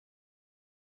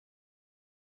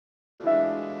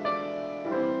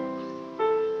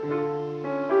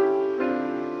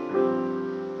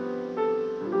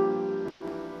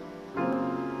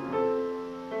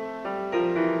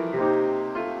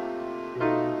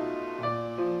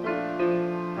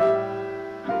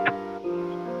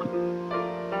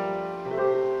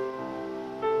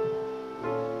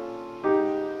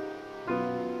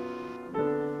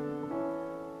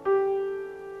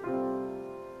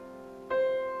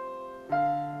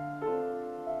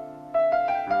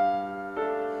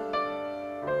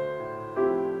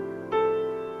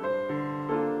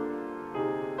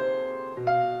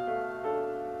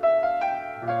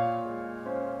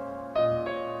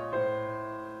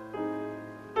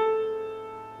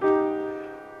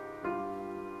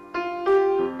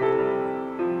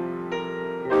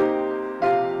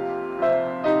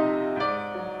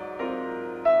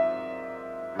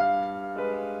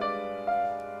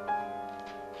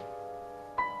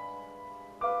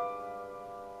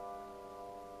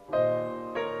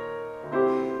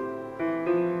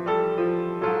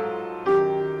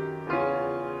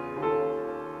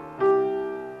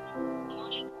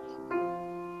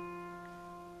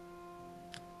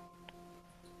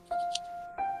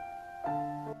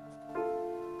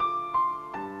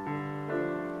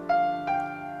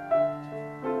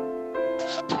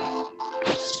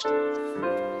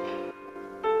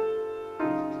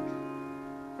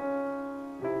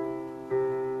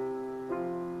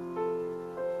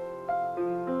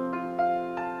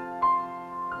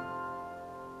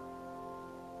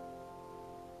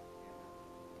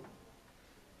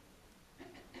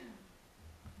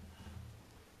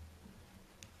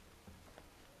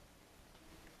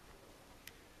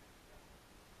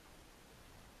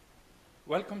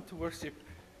Welcome to worship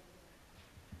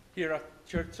here at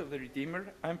Church of the Redeemer.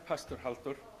 I'm Pastor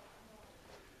Halldór.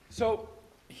 So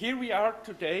here we are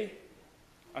today,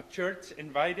 a church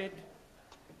invited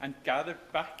and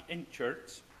gathered back in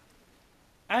church,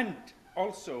 and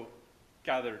also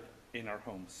gathered in our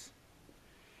homes,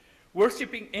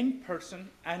 worshiping in person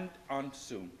and on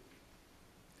Zoom,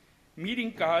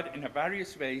 meeting God in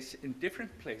various ways in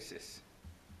different places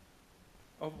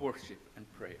of worship and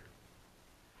prayer.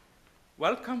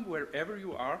 Welcome wherever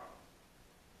you are,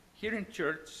 here in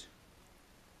church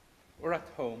or at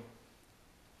home.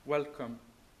 Welcome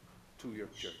to your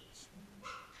church.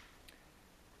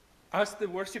 As the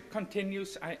worship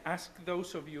continues, I ask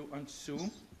those of you on Zoom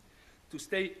to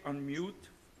stay on mute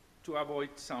to avoid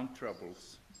sound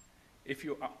troubles. If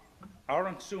you are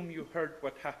on Zoom, you heard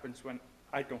what happens when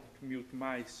I don't mute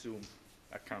my Zoom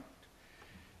account.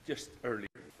 Just earlier,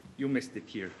 you missed it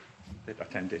here that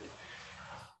attended.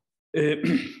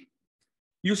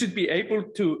 You should be able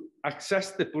to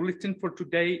access the bulletin for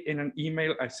today in an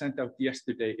email I sent out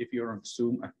yesterday if you're on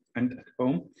Zoom and at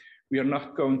home. We are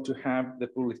not going to have the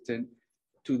bulletin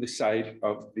to the side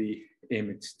of the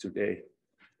image today.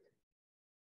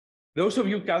 Those of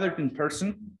you gathered in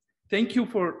person, thank you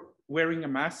for wearing a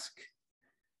mask,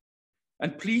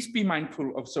 and please be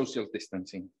mindful of social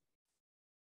distancing.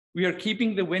 We are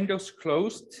keeping the windows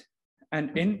closed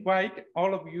and invite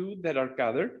all of you that are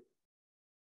gathered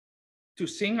to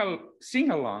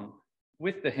sing along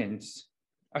with the hymns,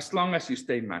 as long as you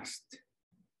stay masked.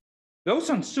 Those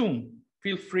on Zoom,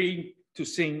 feel free to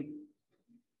sing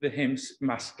the hymns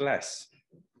maskless,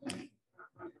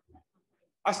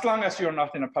 as long as you're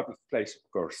not in a public place, of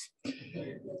course.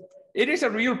 It is a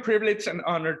real privilege and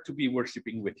honor to be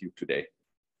worshiping with you today.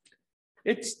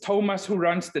 It's Thomas who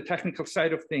runs the technical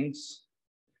side of things.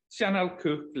 Chanel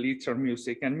Cook leads our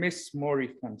music, and Miss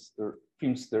Maury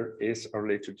Feimster is our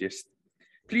liturgist.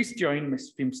 Please join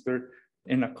Miss Feimster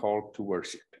in a call to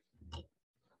worship.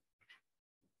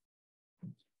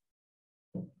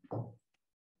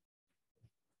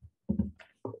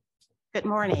 Good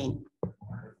morning.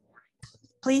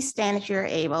 Please stand if you're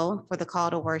able for the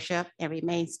call to worship and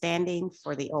remain standing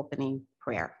for the opening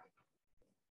prayer.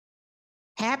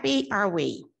 Happy are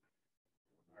we.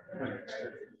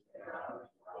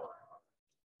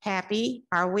 Happy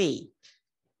are we.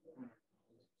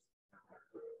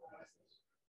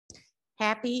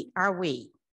 Happy are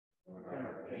we.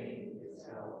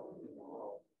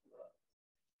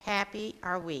 Happy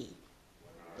are we.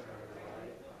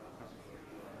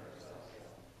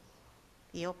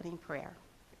 The opening prayer.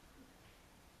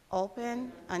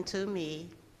 Open unto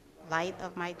me, light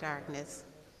of my darkness.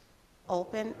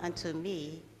 Open unto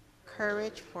me,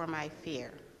 courage for my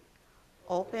fear.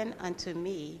 Open unto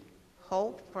me,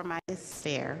 hope for my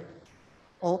despair.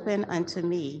 Open unto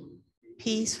me,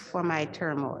 peace for my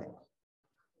turmoil.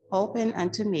 Open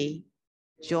unto me,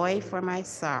 joy for my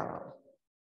sorrow.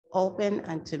 Open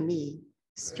unto me,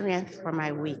 strength for my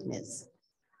weakness.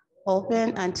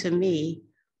 Open unto me,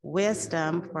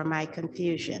 wisdom for my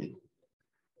confusion.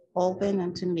 Open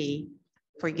unto me,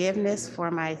 forgiveness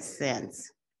for my sins.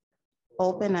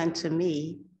 Open unto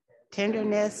me,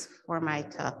 tenderness for my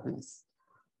toughness.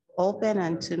 Open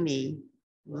unto me,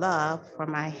 love for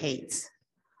my hates.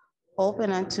 Open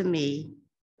unto me,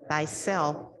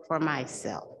 thyself for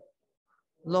myself.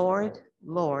 Lord,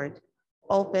 Lord,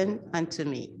 open unto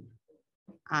me.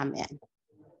 Amen.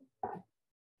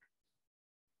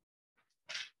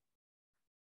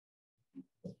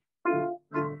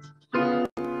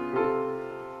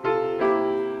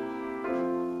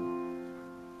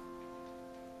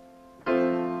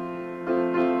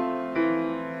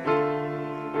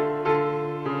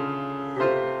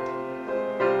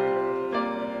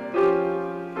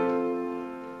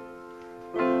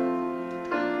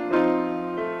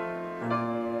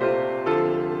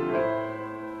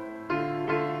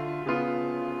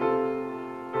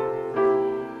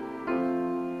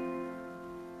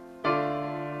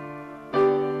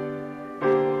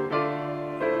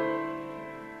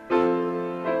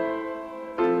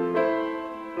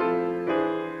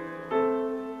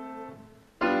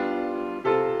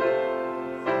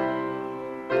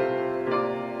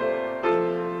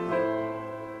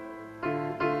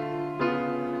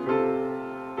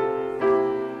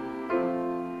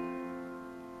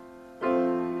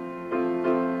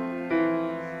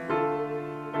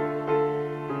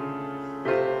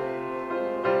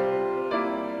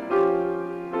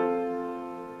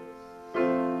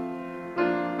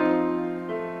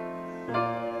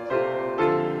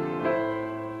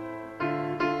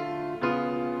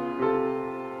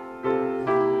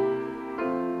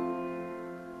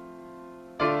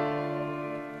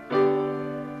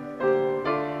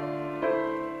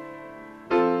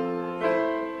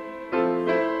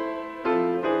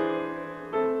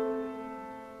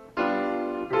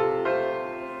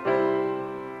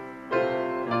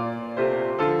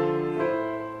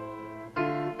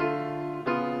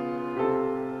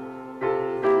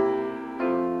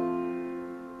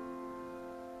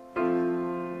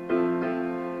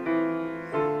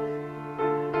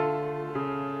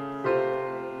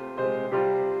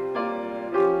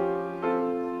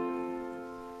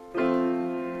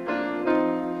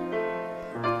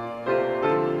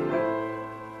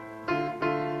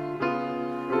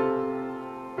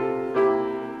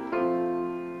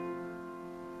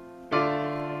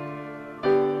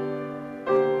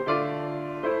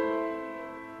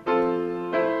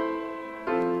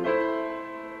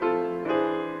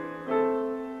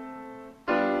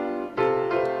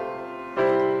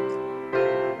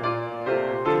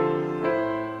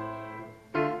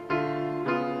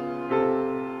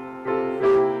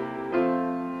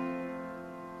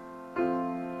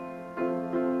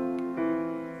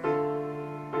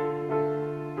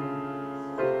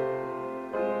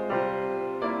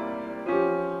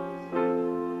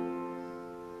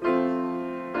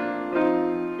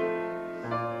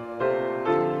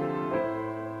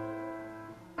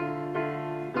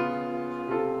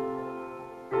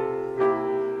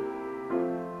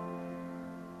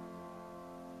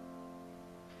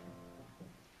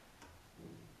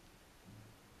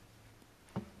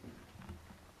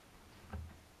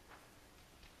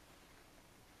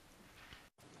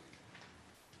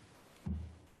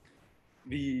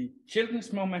 The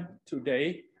children's moment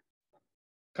today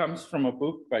comes from a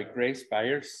book by Grace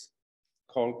Byers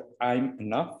called I'm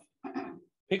Enough,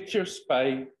 pictures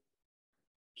by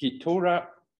Kitora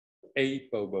A.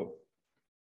 Bobo.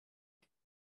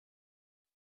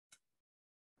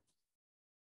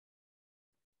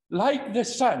 Like the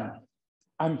sun,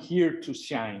 I'm here to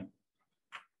shine.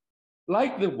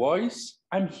 Like the voice,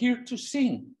 I'm here to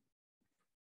sing.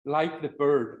 Like the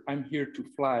bird, I'm here to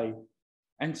fly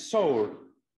and soar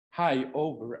high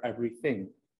over everything.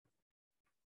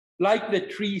 Like the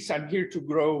trees, I'm here to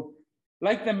grow.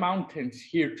 Like the mountains,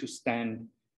 here to stand.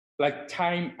 Like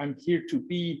time, I'm here to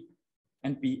be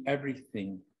and be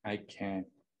everything I can.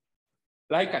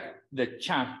 Like the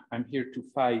champ, I'm here to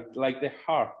fight. Like the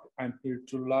heart, I'm here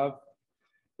to love.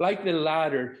 Like the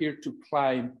ladder, here to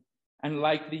climb, and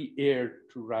like the air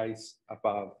to rise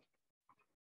above.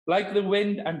 Like the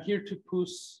wind, I'm here to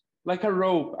push. Like a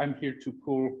rope, I'm here to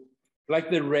pull. Like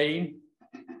the rain,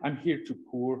 I'm here to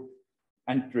pour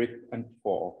and drip and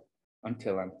fall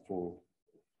until I'm full.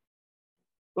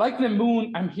 Like the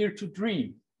moon, I'm here to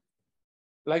dream.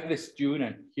 Like the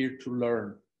student, here to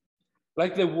learn.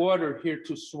 Like the water, here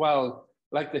to swell.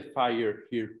 Like the fire,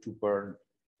 here to burn.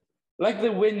 Like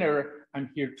the winner,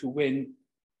 I'm here to win.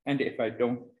 And if I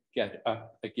don't get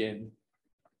up again,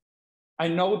 I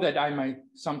know that I might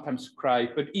sometimes cry,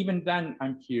 but even then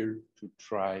I'm here to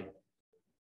try.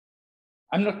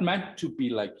 I'm not meant to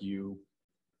be like you.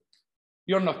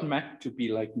 You're not meant to be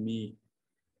like me.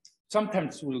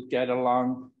 Sometimes we'll get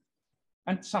along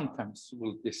and sometimes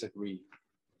we'll disagree.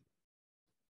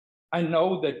 I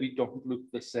know that we don't look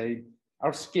the same,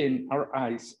 our skin, our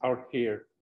eyes, our hair,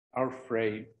 our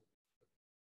frame.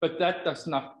 But that does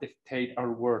not dictate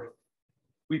our worth.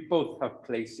 We both have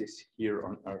places here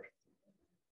on earth.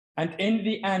 And in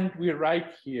the end, we're right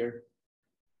here.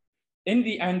 In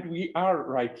the end, we are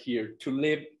right here to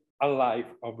live a life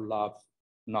of love,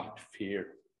 not fear.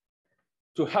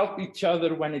 To help each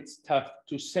other when it's tough,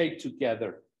 to say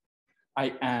together,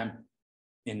 I am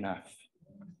enough.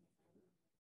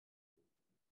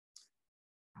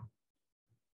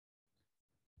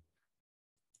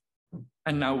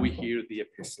 And now we hear the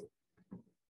epistle.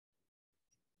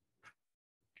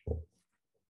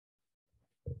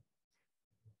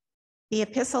 The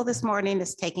epistle this morning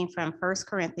is taken from 1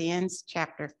 Corinthians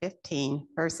chapter 15,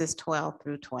 verses 12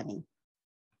 through 20.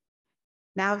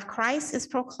 Now, if Christ is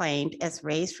proclaimed as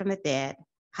raised from the dead,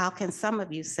 how can some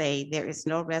of you say there is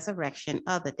no resurrection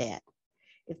of the dead?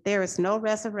 If there is no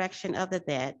resurrection of the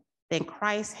dead, then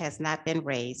Christ has not been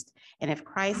raised. And if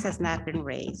Christ has not been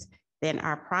raised, then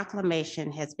our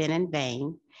proclamation has been in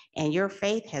vain, and your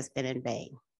faith has been in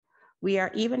vain. We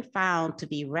are even found to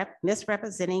be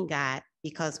misrepresenting God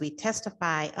because we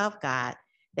testify of God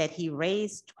that he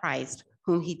raised Christ,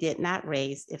 whom he did not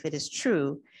raise, if it is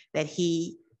true that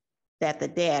the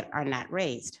dead are not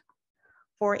raised.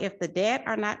 For if the dead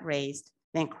are not raised,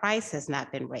 then Christ has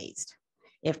not been raised.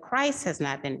 If Christ has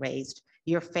not been raised,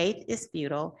 your faith is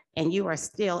futile and you are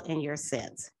still in your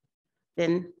sins.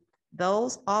 Then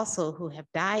those also who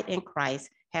have died in Christ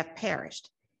have perished.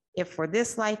 If for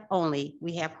this life only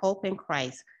we have hope in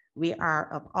Christ, we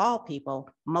are of all people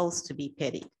most to be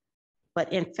pitied.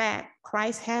 But in fact,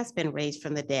 Christ has been raised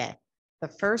from the dead, the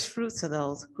first fruits of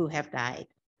those who have died.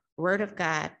 Word of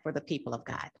God for the people of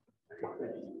God.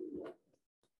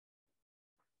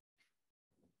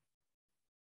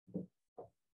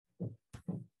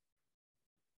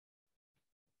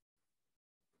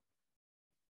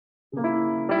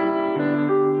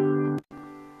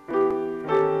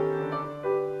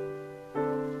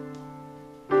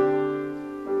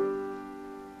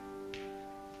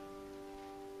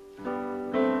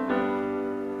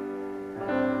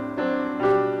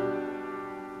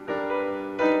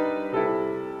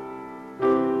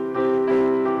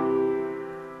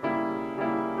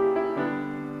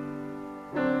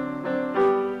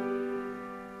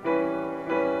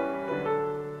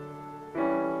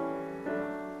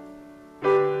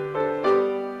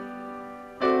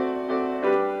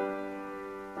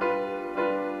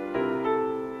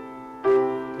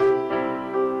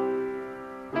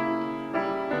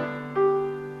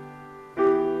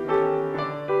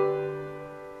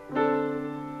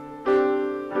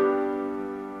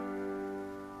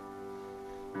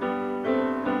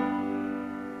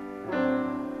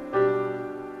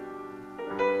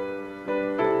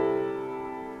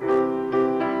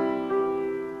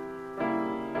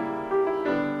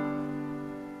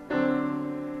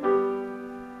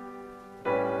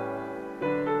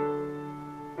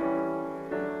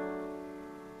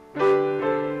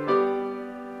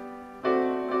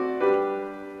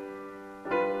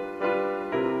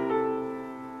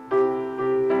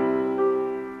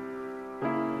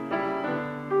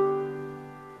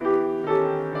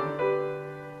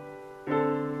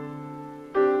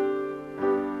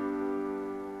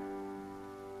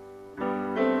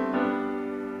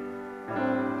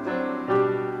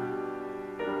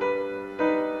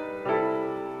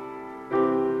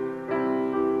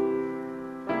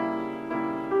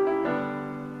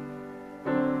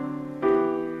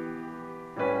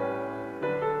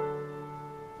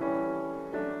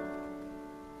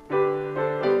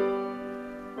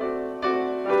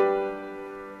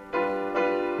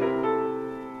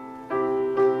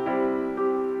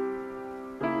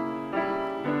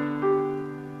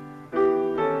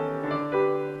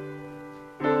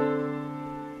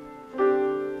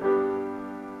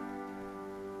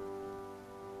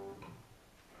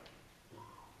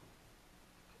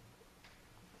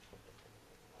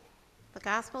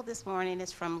 gospel this morning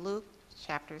is from Luke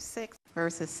chapter 6,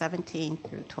 verses 17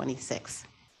 through 26.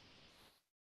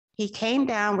 He came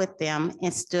down with them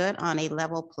and stood on a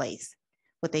level place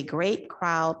with a great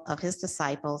crowd of his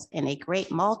disciples and a great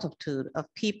multitude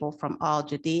of people from all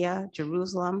Judea,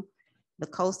 Jerusalem, the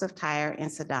coast of Tyre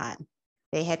and Sidon.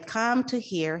 They had come to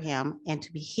hear him and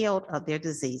to be healed of their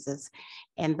diseases,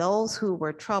 and those who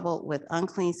were troubled with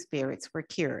unclean spirits were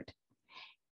cured.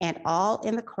 And all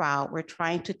in the crowd were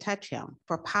trying to touch him,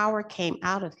 for power came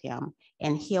out of him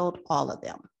and healed all of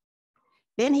them.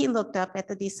 Then he looked up at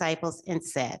the disciples and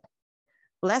said,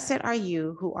 "Blessed are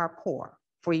you who are poor,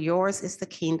 for yours is the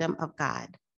kingdom of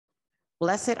God.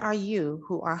 Blessed are you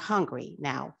who are hungry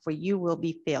now, for you will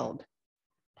be filled.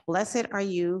 Blessed are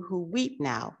you who weep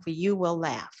now, for you will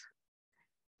laugh.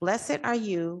 Blessed are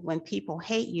you when people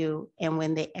hate you and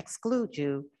when they exclude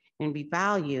you and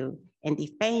revile you and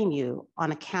defame you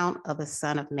on account of the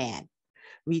Son of Man.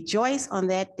 Rejoice on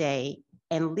that day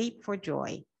and leap for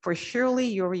joy, for surely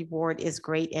your reward is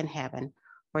great in heaven,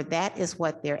 for that is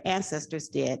what their ancestors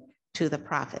did to the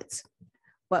prophets.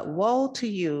 But woe to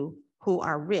you who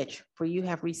are rich, for you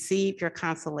have received your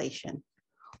consolation.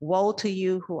 Woe to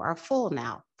you who are full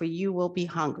now, for you will be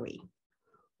hungry.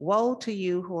 Woe to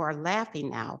you who are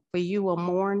laughing now, for you will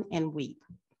mourn and weep.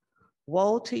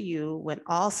 Woe to you when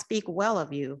all speak well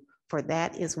of you, for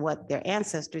that is what their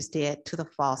ancestors did to the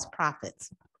false prophets."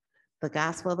 The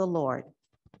gospel of the Lord.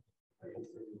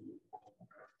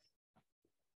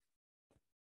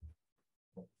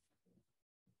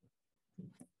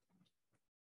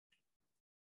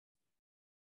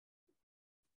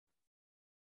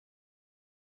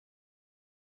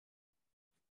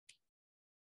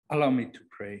 Allow me to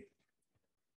pray.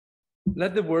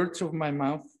 Let the words of my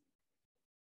mouth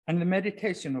and the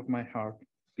meditation of my heart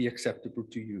be acceptable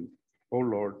to you, O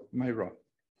Lord, my rock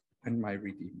and my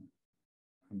redeemer.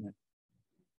 Amen.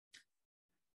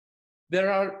 There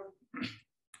are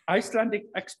Icelandic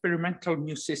experimental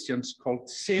musicians called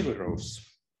Sigur Rós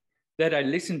that I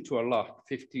listened to a lot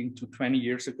 15 to 20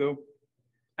 years ago.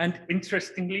 And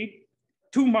interestingly,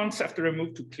 2 months after I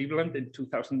moved to Cleveland in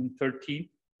 2013,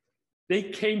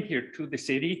 they came here to the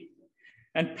city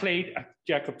and played at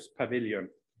Jacob's Pavilion.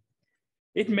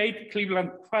 It made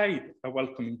Cleveland quite a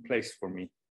welcoming place for me.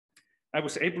 I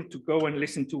was able to go and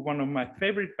listen to one of my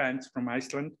favorite bands from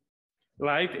Iceland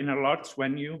live in a large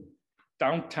venue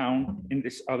downtown in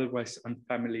this otherwise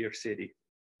unfamiliar city.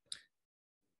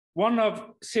 One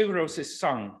of Sigur Rós's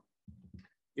songs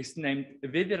is named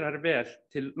Viðrar vel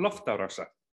til loftárása.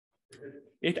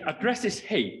 It addresses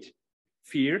hate,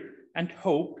 fear, and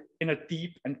hope in a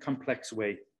deep and complex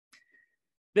way.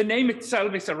 The name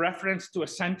itself is a reference to a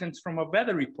sentence from a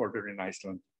weather reporter in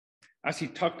Iceland, as he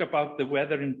talked about the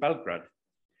weather in Belgrade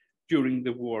during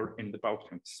the war in the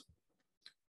Balkans.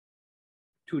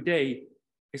 Today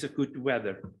is a good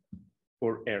weather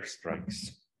for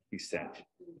airstrikes, he said.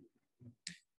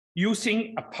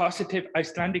 Using a positive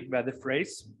Icelandic weather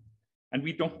phrase, and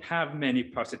we don't have many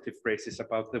positive phrases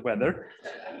about the weather,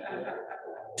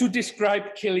 to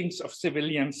describe killings of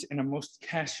civilians in a most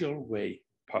casual way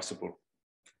possible.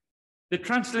 The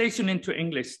translation into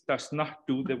English does not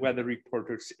do the weather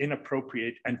reporter's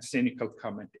inappropriate and cynical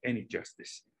comment any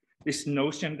justice. This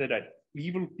notion that an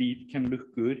evil deed can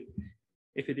look good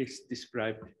if it is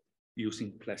described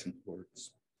using pleasant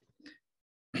words.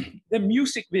 The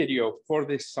music video for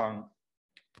this song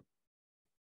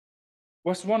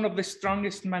was one of the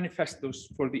strongest manifestos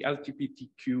for the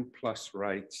LGBTQ+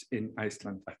 rights in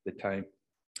Iceland at the time.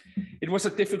 It was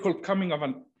a difficult coming of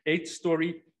an age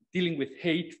story dealing with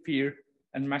hate, fear,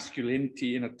 and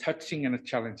masculinity in a touching and a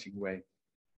challenging way.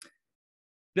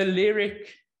 The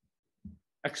lyric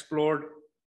explores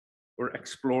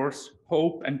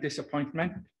hope and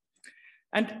disappointment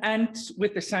and ends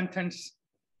with the sentence,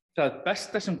 "Það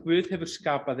besta sem Guð hefur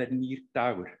skapað nýr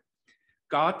dagur."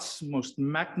 God's most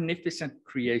magnificent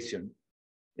creation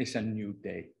is a new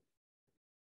day.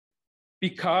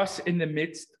 Because in the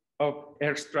midst of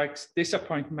airstrikes,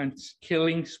 disappointments,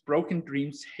 killings, broken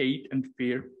dreams, hate, and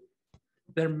fear,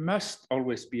 there must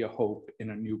always be a hope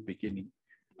in a new beginning,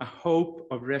 a hope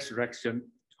of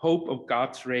resurrection, hope of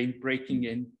God's reign breaking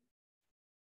in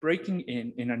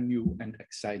a new and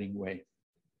exciting way.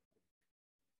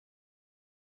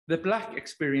 The Black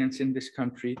experience in this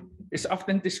country is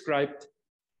often described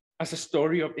as a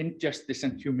story of injustice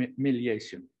and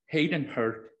humiliation, hate and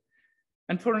hurt.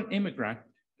 And for an immigrant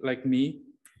like me,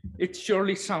 it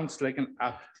surely sounds like an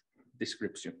apt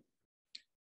description.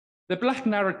 The Black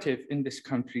narrative in this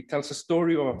country tells a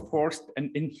story of a forced and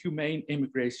inhumane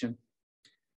immigration,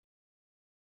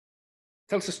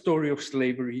 tells a story of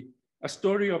slavery, a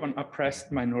story of an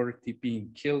oppressed minority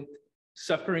being killed,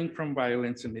 suffering from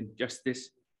violence and injustice,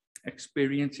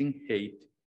 experiencing hate,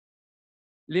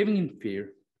 living in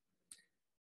fear,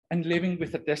 and living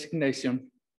with a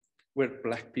designation where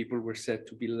Black people were said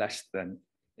to be less than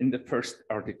in the first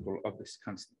article of this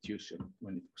Constitution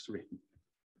when it was written.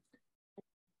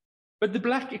 But the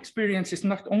Black experience is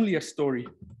not only a story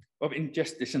of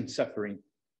injustice and suffering.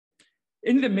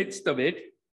 In the midst of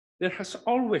it, there has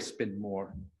always been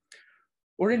more.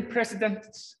 Or in President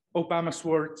Obama's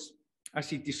words, as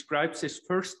he describes his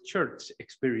first church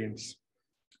experience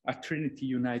at Trinity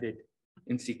United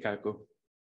in Chicago,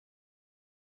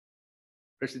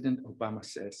 President Obama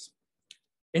says,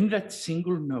 "In that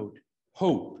single note,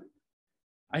 hope,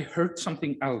 I heard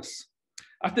something else.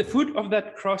 At the foot of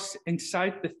that cross,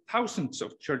 inside the thousands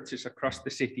of churches across the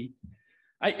city,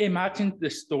 I imagined the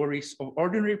stories of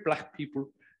ordinary Black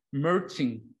people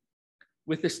merging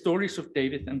with the stories of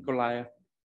David and Goliath,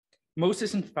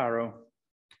 Moses and Pharaoh,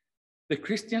 the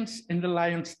Christians in the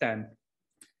lion's den,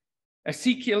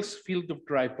 Ezekiel's field of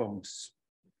dry bones.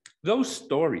 Those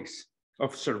stories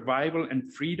of survival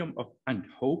and freedom and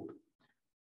hope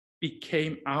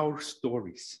became our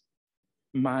stories,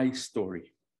 my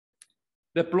story.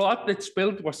 The blood that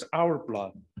spilled was our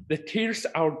blood, the tears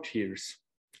our tears,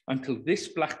 until this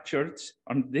Black church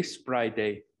on this bright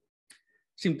day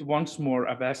seemed once more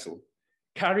a vessel,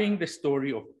 carrying the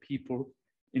story of people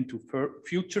into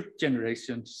future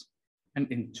generations and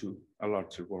into a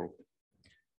larger world.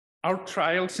 Our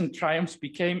trials and triumphs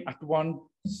became at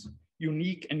once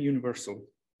unique and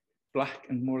universal, Black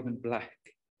and more than Black.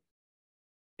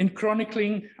 In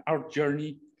chronicling our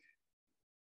journey,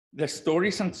 the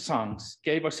stories and songs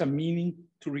gave us a meaning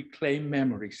to reclaim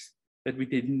memories that we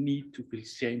didn't need to feel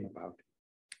shame about,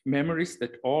 memories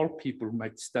that all people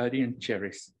might study and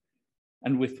cherish,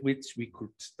 and with which we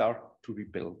could start to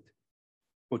rebuild.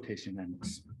 Quotation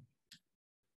ends.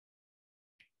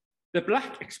 The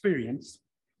Black experience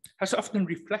has often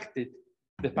reflected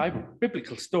the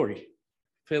biblical story,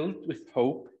 filled with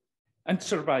hope and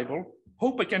survival,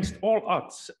 hope against all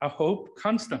odds, a hope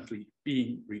constantly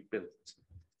being rebuilt.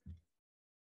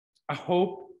 A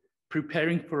hope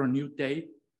preparing for a new day,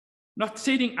 not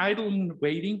sitting idle and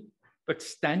waiting, but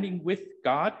standing with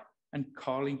God and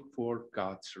calling for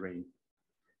God's reign.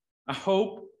 A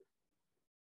hope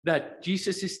that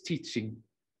Jesus' teaching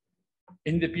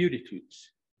in the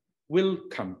Beatitudes will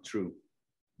come true.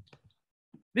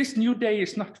 This new day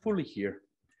is not fully here,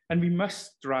 and we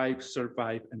must strive,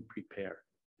 survive, and prepare.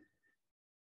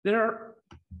 There are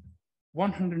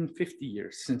 150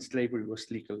 years since slavery was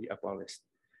legally abolished,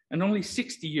 and only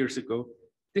 60 years ago,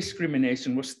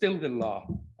 discrimination was still the law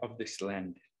of this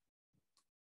land.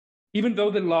 Even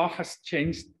though the law has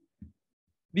changed,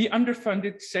 the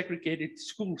underfunded, segregated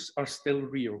schools are still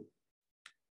real.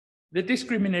 The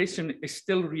discrimination is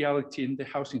still reality in the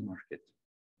housing market,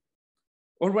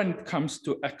 or when it comes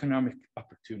to economic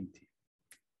opportunity.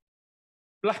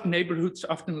 Black neighborhoods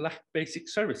often lack basic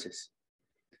services,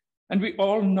 and we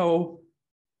all know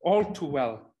all too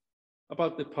well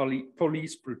about the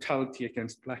police brutality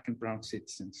against Black and brown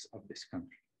citizens of this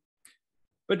country.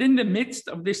 But in the midst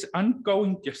of this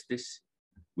ongoing justice,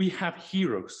 we have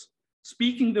heroes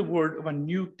speaking the word of a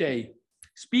new day,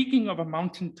 speaking of a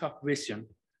mountaintop vision,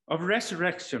 of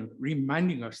resurrection,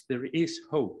 reminding us there is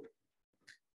hope.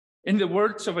 In the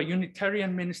words of a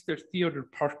Unitarian minister, Theodore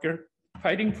Parker,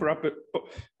 fighting for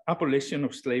abolition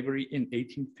of slavery in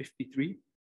 1853,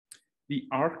 the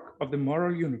arc of the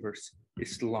moral universe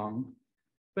is long,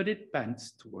 but it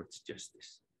bends towards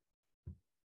justice.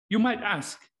 You might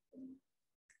ask,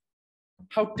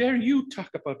 how dare you talk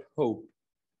about hope,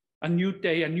 a new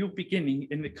day, a new beginning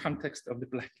in the context of the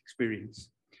Black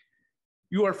experience?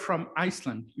 You are from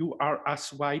Iceland. You are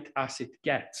as white as it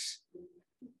gets.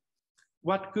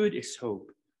 What good is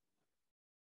hope?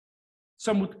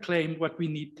 Some would claim what we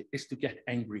need is to get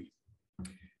angry.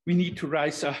 We need to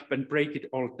rise up and break it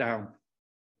all down.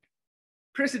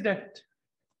 President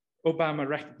Obama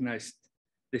recognized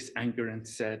this anger and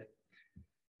said,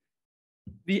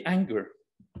 the anger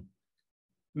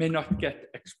may not get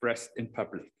expressed in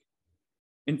public,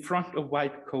 in front of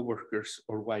white coworkers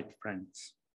or white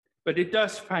friends, but it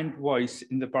does find voice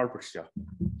in the barbershop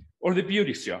or the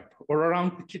beauty shop or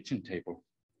around the kitchen table.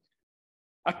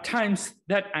 At times,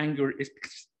 that anger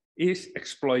is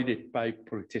exploited by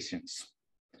politicians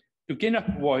to gain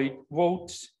up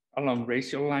votes along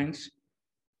racial lines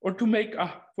or to make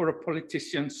up for a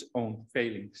politician's own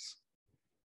failings.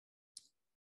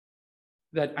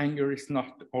 That anger is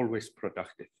not always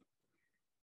productive.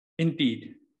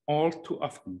 Indeed, all too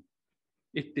often,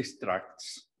 it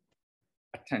distracts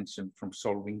attention from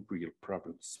solving real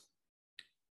problems.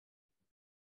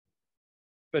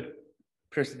 But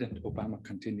President Obama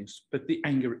continues, but the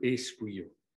anger is real,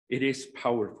 it is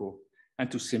powerful, and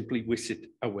to simply wish it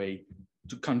away,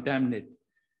 to condemn it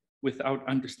without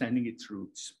understanding its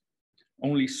roots,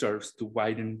 only serves to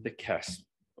widen the chasm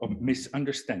of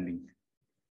misunderstanding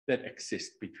that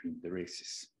exists between the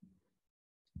races.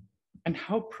 And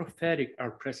how prophetic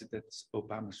are President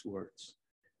Obama's words.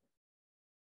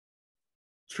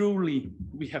 Truly,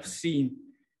 we have seen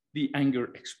the anger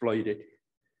exploited,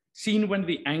 seen when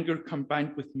the anger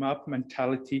combined with mob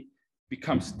mentality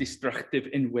becomes destructive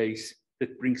in ways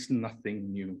that brings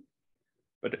nothing new,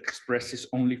 but expresses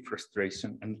only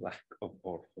frustration and lack of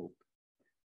all hope.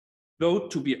 Though,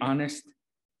 to be honest,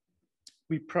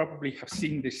 we probably have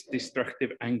seen this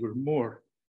destructive anger more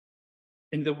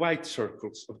in the white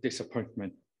circles of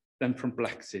disappointment than from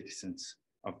Black citizens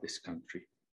of this country.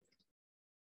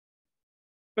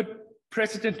 But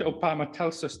President Obama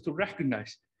tells us to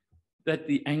recognize that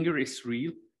the anger is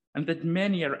real and that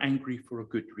many are angry for a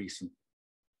good reason.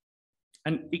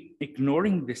 And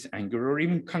ignoring this anger or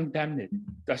even condemning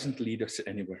it doesn't lead us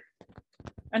anywhere.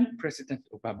 And President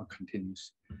Obama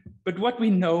continues, but what we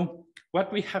know,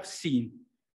 what we have seen,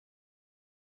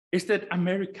 is that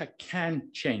America can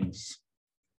change.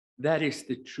 That is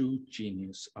the true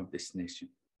genius of this nation.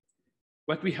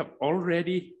 What we have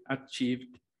already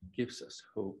achieved gives us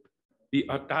hope, the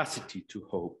audacity to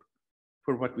hope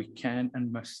for what we can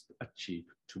and must achieve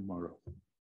tomorrow.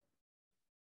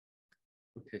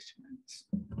 Quotation ends.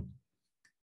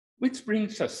 Which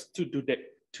brings us to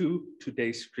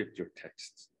today's scripture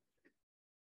texts.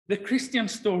 The Christian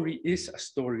story is a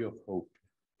story of hope.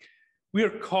 We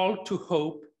are called to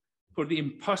hope for the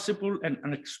impossible and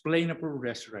unexplainable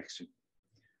resurrection.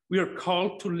 We are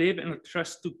called to live in a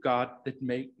trust to God that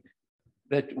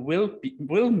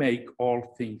will make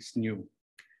all things new.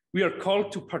 We are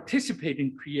called to participate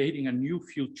in creating a new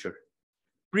future,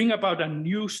 bring about a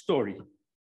new story,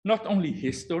 not only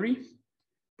his story,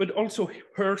 but also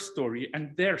her story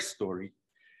and their story.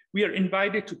 We are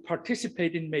invited to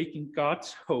participate in making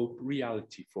God's hope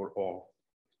reality for all.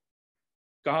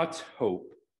 God's hope,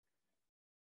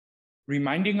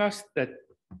 reminding us that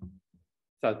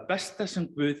það besta sem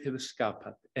Guð hefur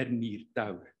skapað nýr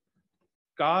dagur.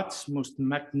 God's most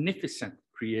magnificent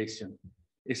creation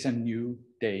is a new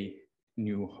day,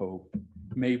 new hope.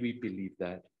 May we believe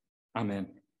that. Amen.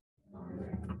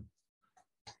 Amen.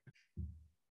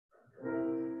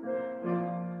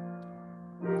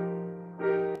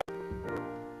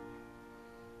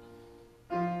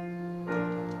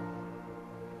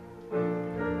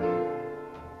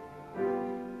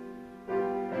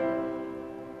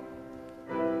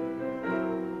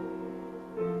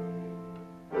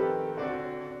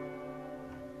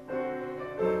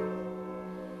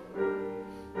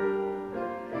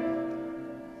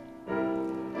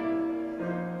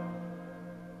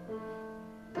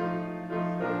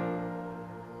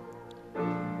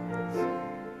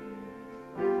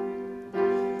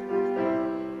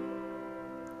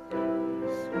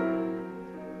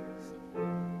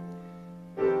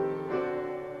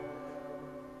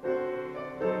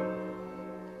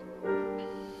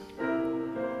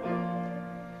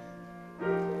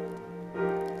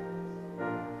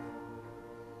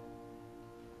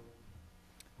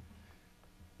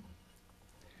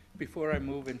 Before I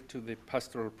move into the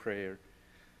pastoral prayer,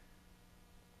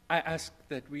 I ask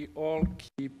that we all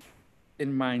keep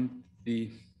in mind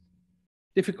the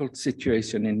difficult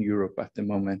situation in Europe at the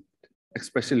moment,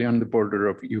 especially on the border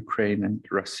of Ukraine and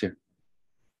Russia.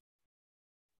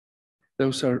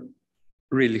 Those are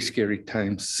really scary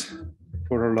times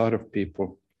for a lot of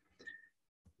people.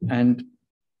 And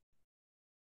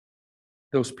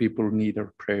those people need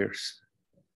our prayers.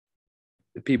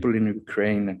 The people in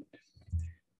Ukraine and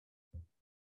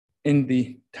in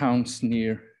the towns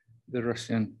near the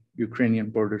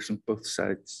Russian-Ukrainian borders on both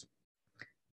sides.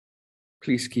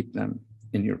 Please keep them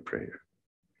in your prayer.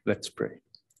 Let's pray.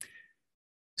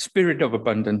 Spirit of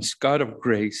abundance, God of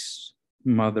grace,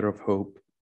 Mother of hope,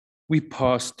 we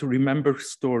pause to remember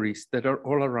stories that are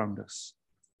all around us,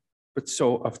 but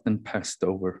so often passed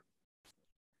over.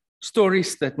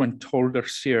 Stories that when told are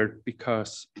shared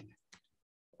because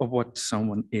of what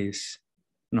someone is,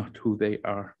 not who they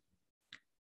are.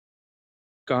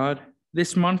 God,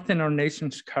 this month in our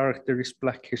nation's character is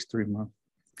Black History Month.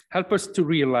 Help us to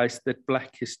realize that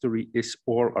Black history is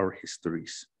all our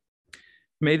histories.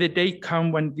 May the day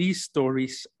come when these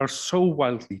stories are so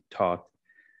widely taught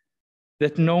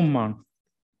that no month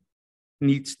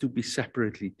needs to be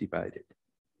separately divided.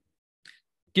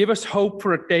 Give us hope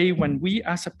for a day when we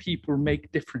as a people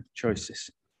make different choices,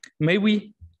 May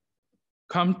we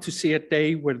come to see a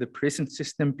day where the prison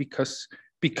system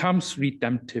becomes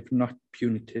redemptive, not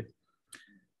punitive.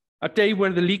 A day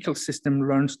where the legal system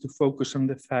learns to focus on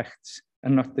the facts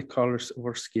and not the colors of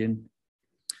our skin.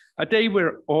 A day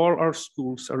where all our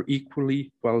schools are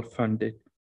equally well-funded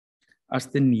as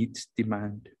the needs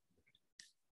demand.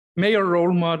 May our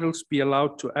role models be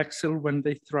allowed to excel when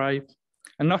they thrive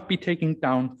and not be taken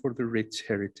down for the rich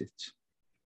heritage.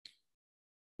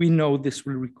 We know this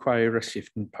will require a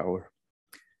shift in power,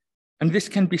 and this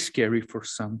can be scary for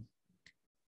some.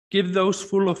 Give those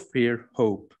full of fear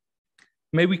hope.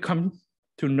 May we come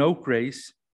to know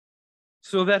grace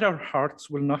so that our hearts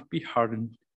will not be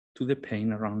hardened to the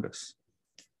pain around us.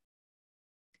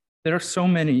 There are so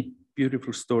many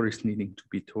beautiful stories needing to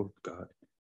be told, God,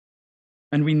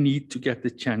 and we need to get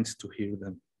the chance to hear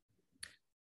them.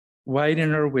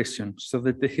 Widen our vision so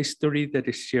that the history that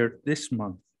is shared this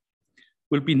month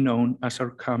will be known as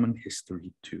our common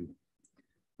history too.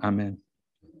 Amen.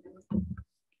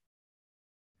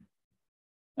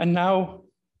 And now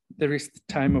there is the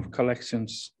time of collection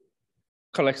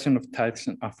of tithes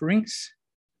and offerings.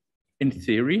 In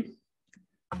theory,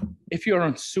 if you're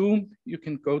on Zoom, you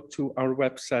can go to our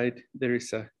website. There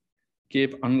is a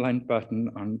Give Online button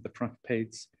on the front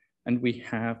page. And we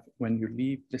have, when you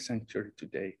leave the sanctuary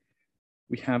today,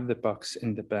 we have the box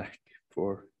in the back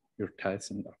for your tithes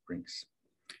and offerings.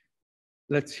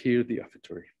 Let's hear the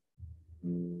offertory.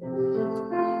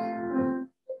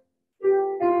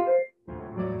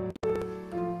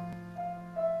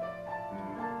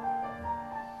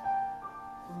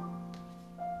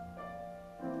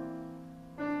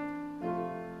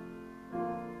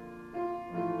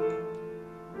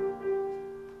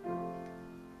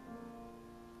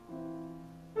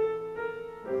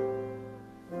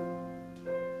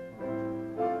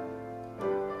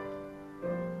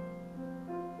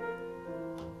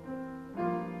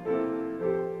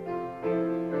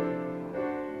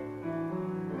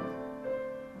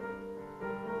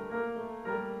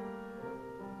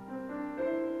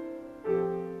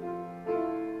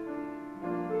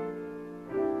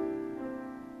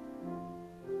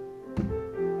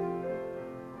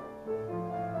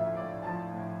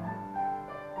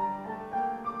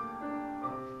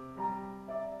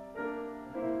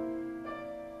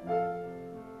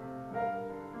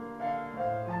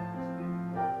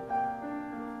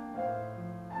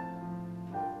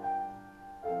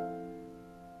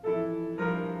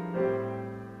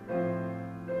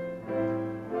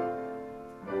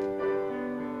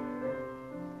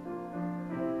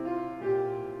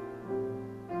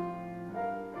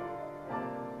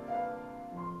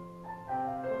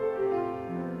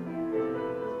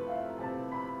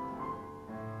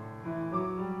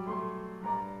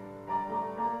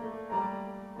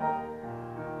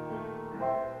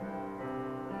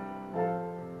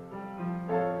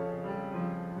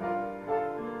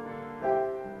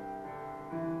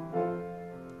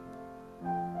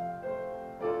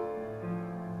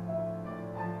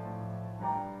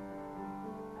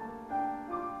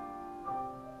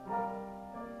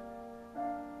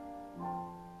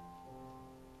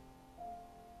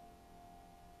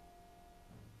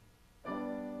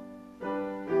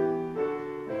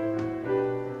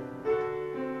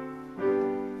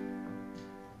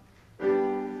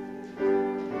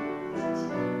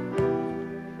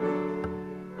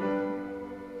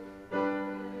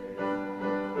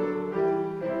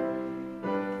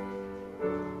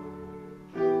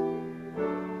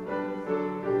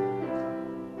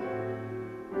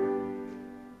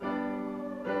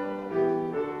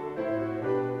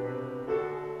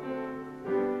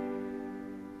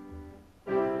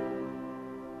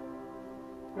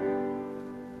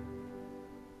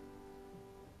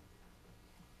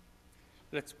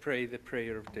 Let's pray the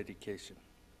prayer of dedication.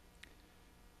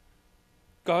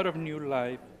 God of new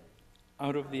life,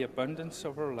 out of the abundance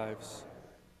of our lives,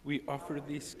 we offer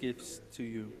these gifts to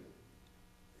you.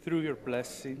 Through your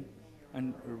blessing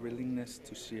and your willingness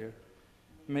to share,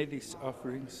 may these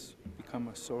offerings become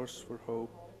a source for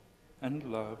hope and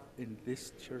love in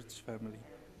this church family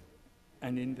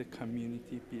and in the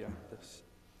community beyond us.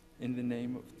 In the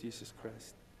name of Jesus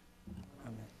Christ,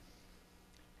 amen.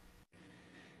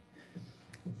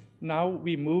 Now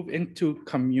we move into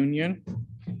communion.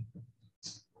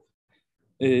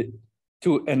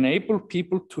 To enable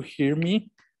people to hear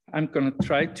me, I'm going to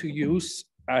try to use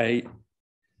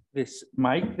this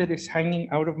mic that is hanging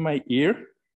out of my ear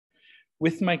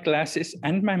with my glasses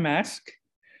and my mask.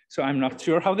 So I'm not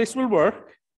sure how this will work,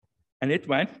 and it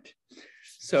went.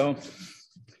 So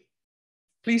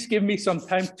please give me some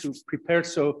time to prepare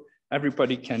so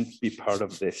everybody can be part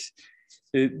of this.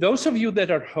 Those of you that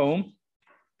are home,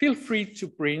 feel free to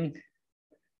bring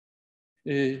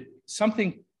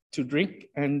something to drink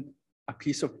and a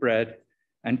piece of bread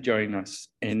and join us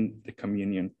in the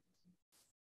communion.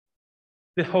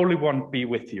 The Holy One be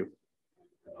with you.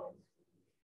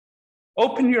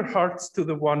 Open your hearts to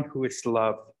the one who is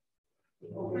love.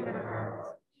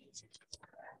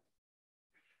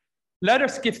 Let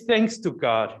us give thanks to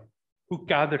God who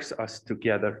gathers us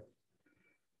together.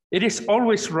 It is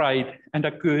always right and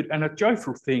a good and a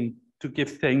joyful thing to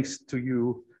give thanks to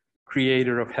you,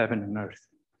 Creator of heaven and earth.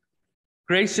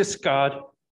 Gracious God,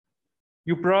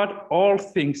 you brought all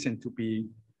things into being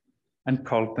and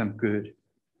called them good.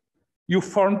 You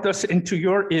formed us into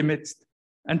your image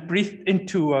and breathed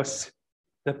into us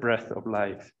the breath of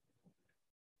life.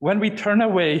 When we turn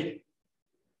away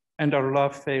and our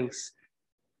love fails,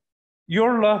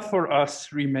 your love for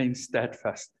us remains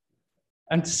steadfast.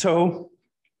 And so,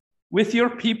 with your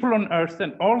people on earth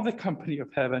and all the company of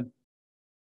heaven,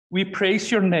 we praise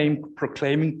your name,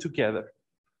 proclaiming together,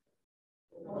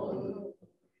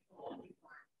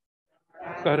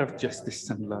 God of justice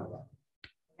and love.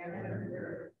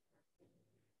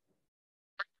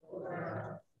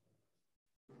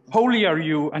 Holy are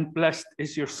you, and blessed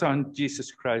is your Son,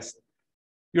 Jesus Christ.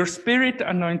 Your Spirit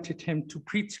anointed him to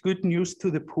preach good news to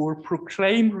the poor,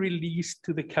 proclaim release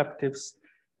to the captives,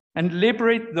 and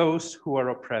liberate those who are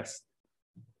oppressed.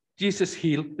 Jesus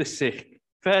healed the sick,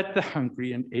 fed the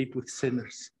hungry, and ate with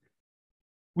sinners.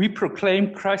 We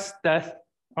proclaim Christ's death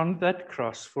on that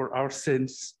cross for our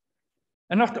sins,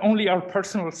 and not only our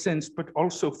personal sins, but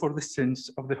also for the sins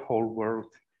of the whole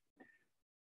world.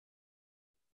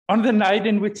 On the night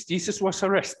in which Jesus was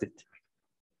arrested,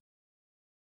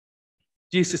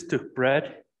 Jesus took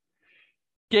bread,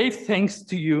 gave thanks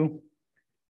to you,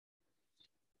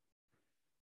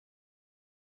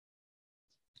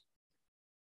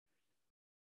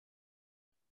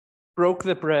 broke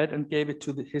the bread and gave it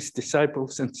to his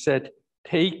disciples and said,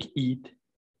 "Take, eat.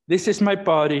 This is my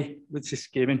body, which is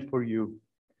given for you.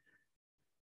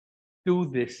 Do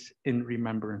this in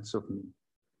remembrance of me."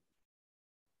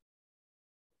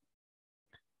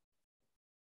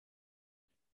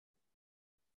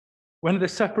 When the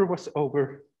supper was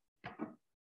over,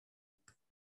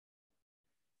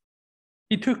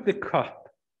 he took the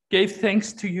cup, gave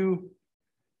thanks to you,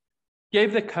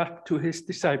 gave the cup to his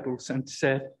disciples and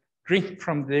said, "Drink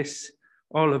from this,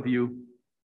 all of you.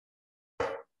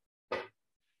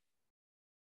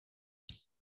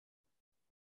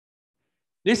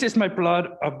 This is my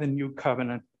blood of the new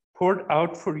covenant, poured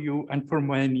out for you and for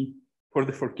many for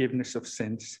the forgiveness of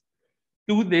sins.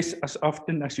 Do this as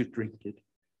often as you drink it,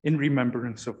 in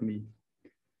remembrance of me."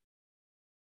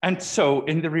 And so,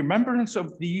 in the remembrance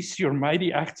of these, your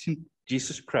mighty acts in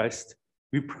Jesus Christ,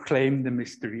 we proclaim the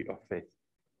mystery of faith.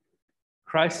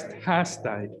 Christ has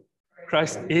died.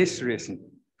 Christ is risen.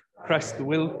 Christ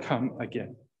will come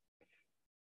again.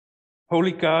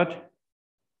 Holy God,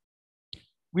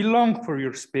 we long for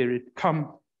your Spirit.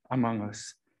 Come among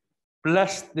us.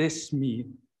 Bless this meal.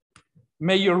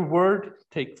 May your word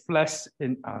take flesh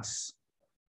in us.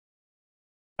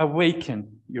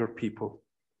 Awaken your people.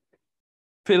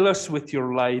 Fill us with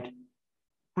your light.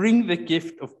 Bring the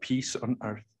gift of peace on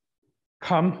earth.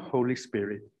 Come, Holy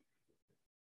Spirit.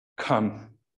 Come.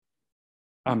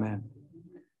 Amen.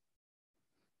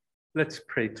 Let's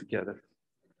pray together.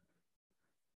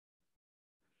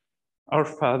 Our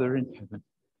Father in heaven,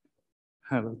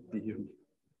 hallowed be your name.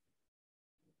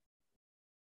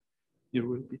 Your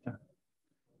will be done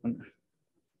on earth.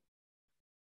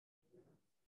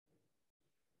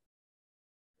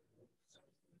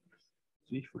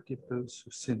 We forgive those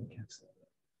who sin against us.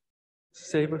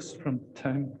 Save us from the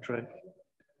time of trial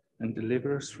and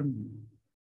deliver us from evil.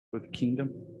 For the kingdom,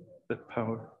 the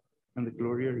power, and the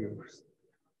glory are yours,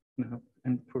 now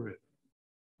and forever.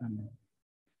 Amen.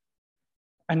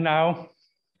 And now,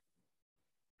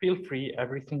 feel free,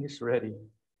 everything is ready.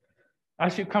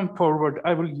 As you come forward,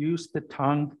 I will use the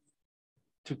tongue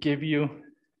to give you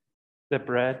the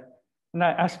bread, and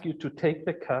I ask you to take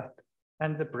the cup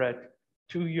and the bread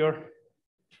to your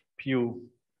pew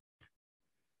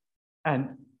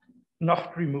and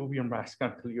not remove your mask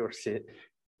until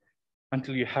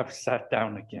you have sat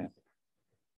down again.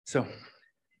 So,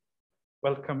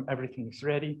 welcome, everything is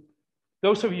ready.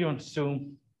 Those of you on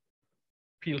Zoom,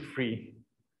 feel free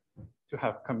to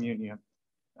have communion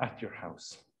at your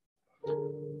house.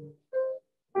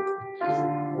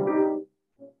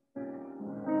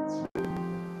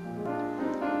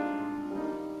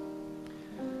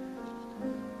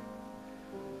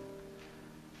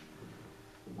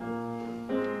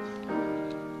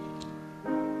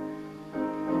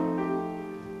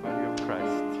 Body of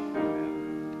Christ,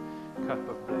 cup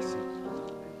of blood.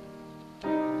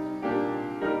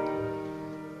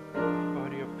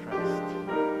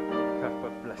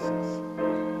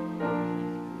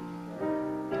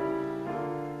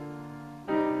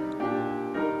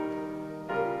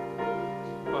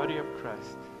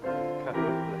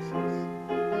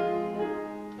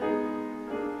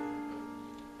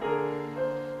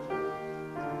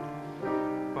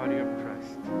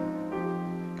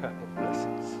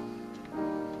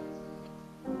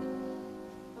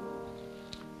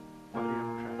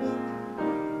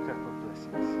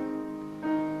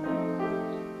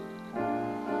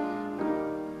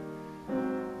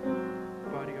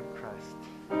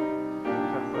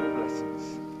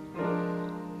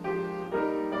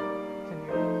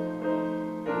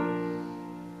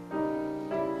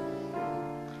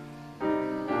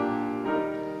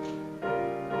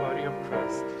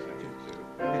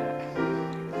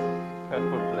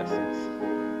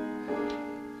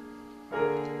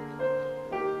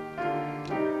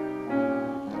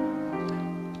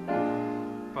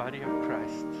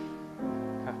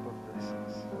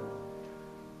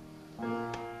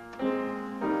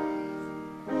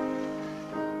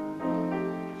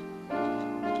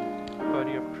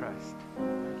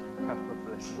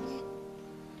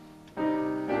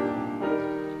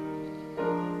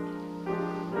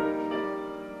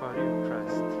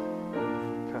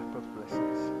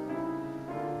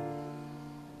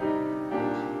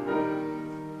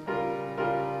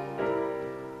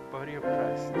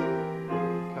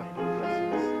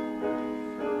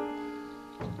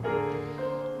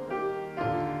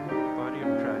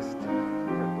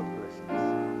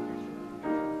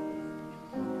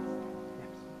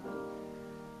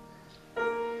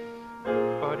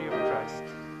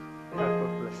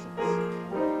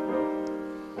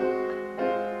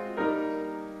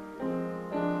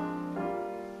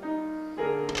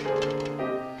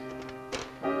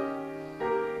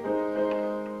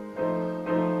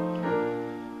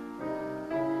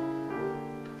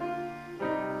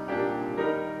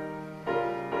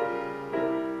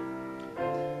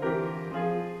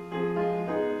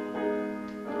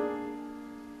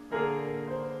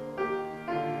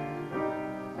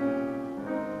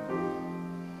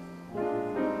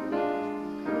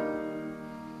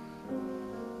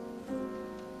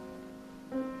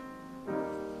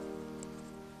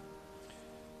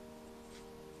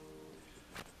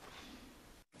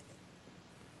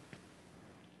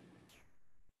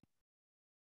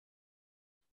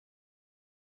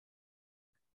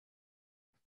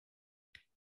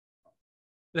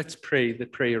 Let's pray the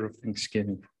prayer of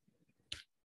thanksgiving.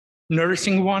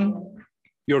 Nourishing one,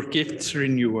 your gifts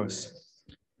renew us.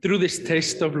 Through this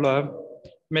taste of love,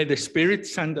 may the Spirit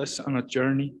send us on a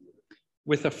journey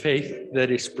with a faith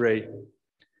that is brave.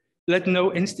 Let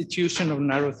no institution of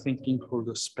narrow thinking hold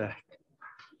us back.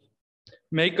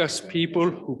 Make us people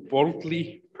who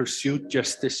boldly pursue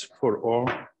justice for all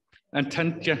and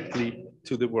tend gently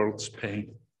to the world's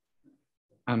pain.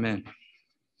 Amen.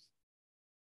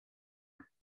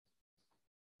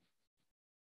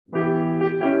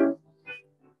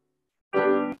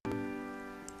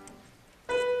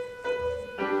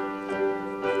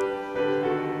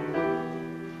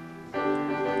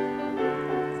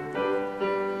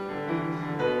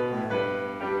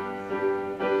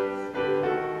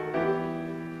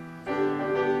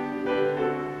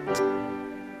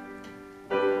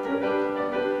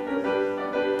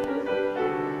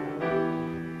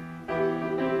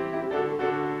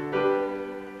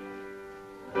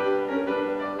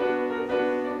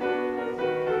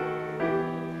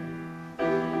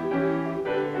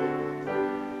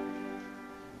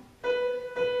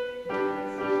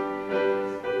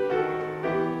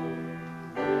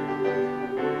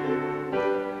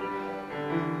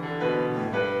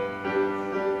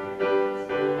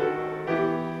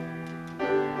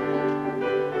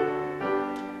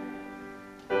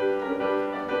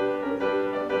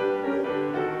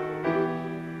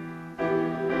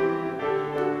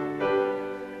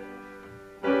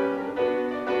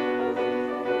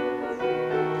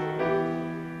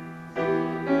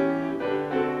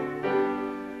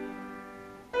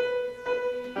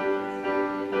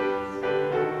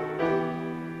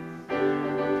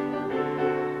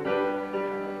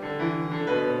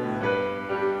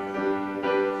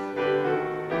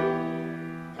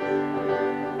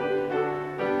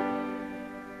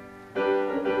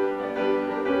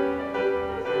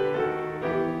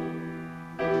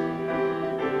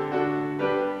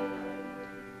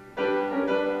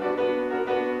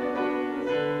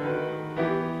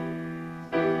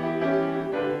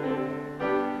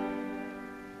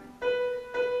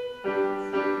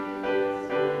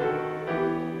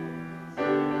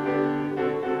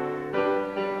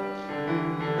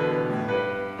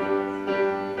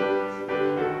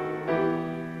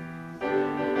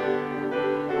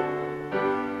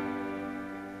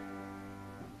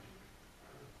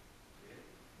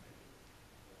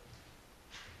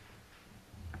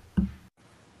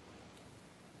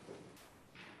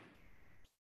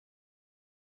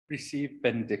 Receive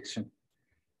benediction.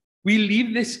 We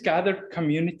leave this gathered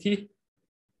community,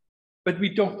 but we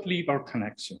don't leave our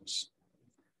connections,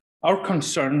 our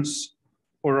concerns,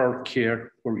 or our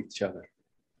care for each other.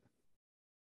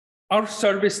 Our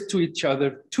service to each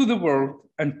other, to the world,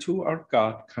 and to our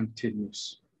God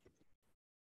continues.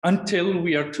 Until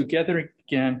we are together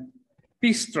again,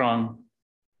 be strong,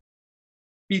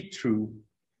 be true,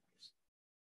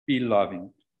 be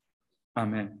loving.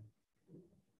 Amen.